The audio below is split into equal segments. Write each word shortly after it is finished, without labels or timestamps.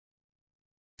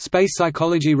Space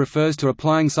psychology refers to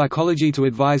applying psychology to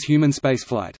advise human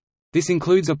spaceflight. This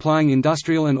includes applying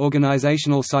industrial and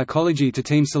organizational psychology to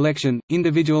team selection,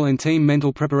 individual and team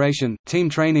mental preparation, team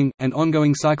training, and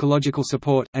ongoing psychological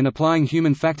support, and applying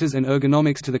human factors and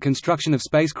ergonomics to the construction of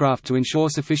spacecraft to ensure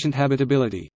sufficient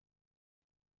habitability.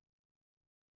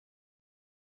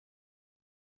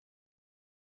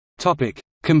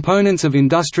 Components of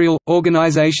industrial,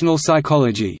 organizational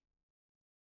psychology.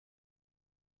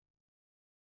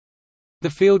 The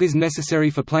field is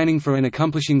necessary for planning for and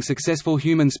accomplishing successful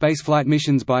human spaceflight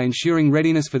missions by ensuring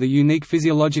readiness for the unique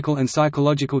physiological and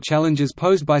psychological challenges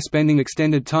posed by spending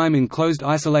extended time in closed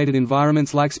isolated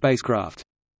environments like spacecraft.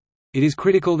 It is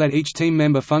critical that each team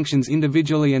member functions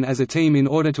individually and as a team in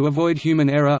order to avoid human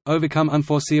error, overcome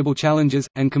unforeseeable challenges,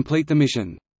 and complete the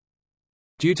mission.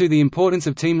 Due to the importance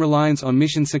of team reliance on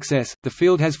mission success, the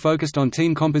field has focused on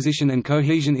team composition and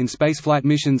cohesion in spaceflight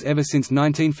missions ever since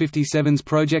 1957's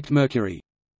Project Mercury.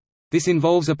 This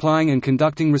involves applying and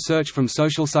conducting research from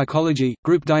social psychology,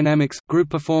 group dynamics,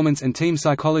 group performance and team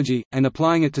psychology, and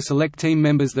applying it to select team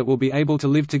members that will be able to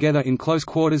live together in close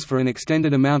quarters for an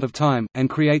extended amount of time, and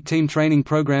create team training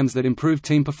programs that improve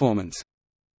team performance.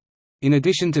 In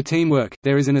addition to teamwork,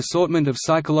 there is an assortment of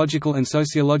psychological and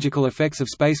sociological effects of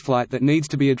spaceflight that needs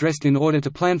to be addressed in order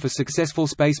to plan for successful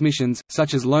space missions,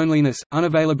 such as loneliness,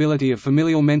 unavailability of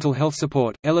familial mental health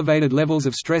support, elevated levels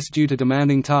of stress due to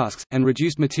demanding tasks, and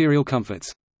reduced material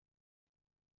comforts.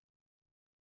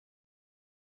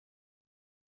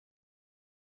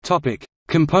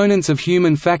 Components of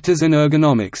human factors and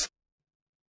ergonomics.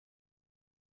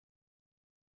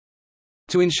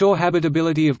 To ensure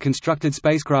habitability of constructed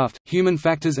spacecraft, human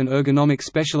factors and ergonomics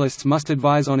specialists must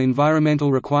advise on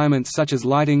environmental requirements such as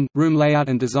lighting, room layout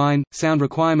and design, sound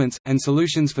requirements, and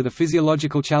solutions for the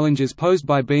physiological challenges posed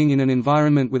by being in an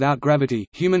environment without gravity.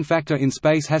 Human factor in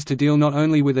space has to deal not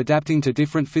only with adapting to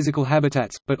different physical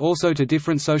habitats, but also to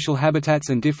different social habitats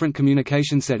and different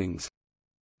communication settings.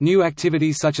 New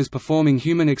activities such as performing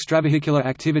human extravehicular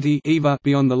activity (EVA)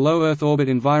 beyond the low Earth orbit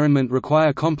environment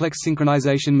require complex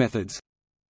synchronization methods.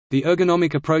 The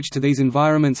ergonomic approach to these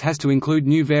environments has to include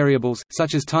new variables,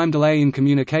 such as time delay in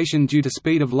communication due to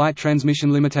speed of light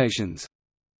transmission limitations.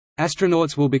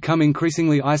 Astronauts will become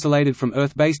increasingly isolated from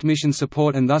Earth-based mission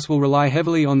support and thus will rely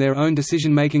heavily on their own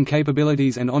decision-making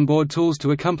capabilities and onboard tools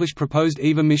to accomplish proposed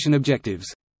EVA mission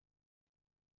objectives.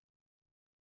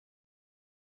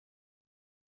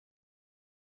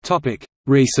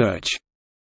 Research.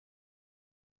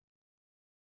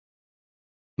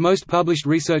 Most published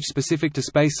research specific to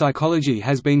space psychology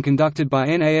has been conducted by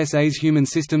NASA's Human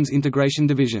Systems Integration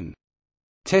Division.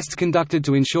 Tests conducted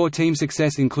to ensure team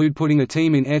success include putting a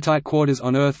team in airtight quarters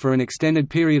on Earth for an extended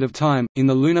period of time, in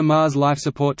the Lunar Mars Life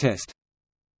Support Test.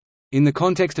 In the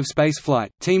context of space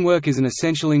flight, teamwork is an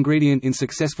essential ingredient in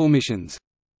successful missions.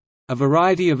 A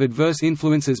variety of adverse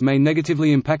influences may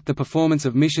negatively impact the performance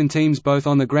of mission teams both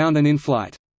on the ground and in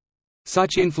flight.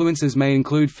 Such influences may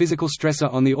include physical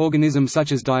stressor on the organism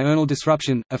such as diurnal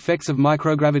disruption, effects of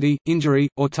microgravity, injury,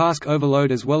 or task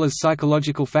overload, as well as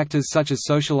psychological factors such as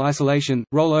social isolation,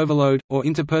 role overload, or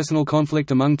interpersonal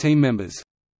conflict among team members.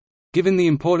 Given the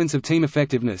importance of team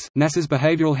effectiveness, NASA's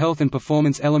Behavioral Health and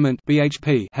Performance Element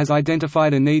 (BHP) has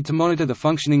identified a need to monitor the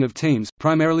functioning of teams,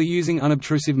 primarily using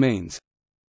unobtrusive means.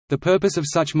 The purpose of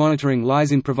such monitoring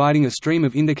lies in providing a stream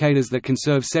of indicators that can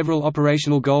serve several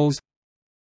operational goals.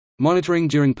 Monitoring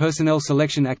during personnel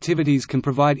selection activities can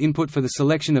provide input for the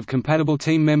selection of compatible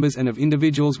team members and of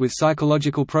individuals with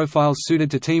psychological profiles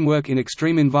suited to teamwork in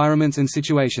extreme environments and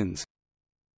situations.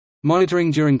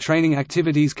 Monitoring during training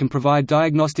activities can provide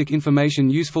diagnostic information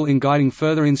useful in guiding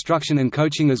further instruction and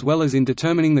coaching as well as in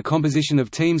determining the composition of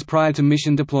teams prior to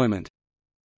mission deployment.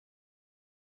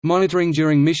 Monitoring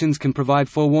during missions can provide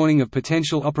forewarning of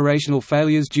potential operational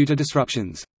failures due to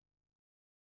disruptions.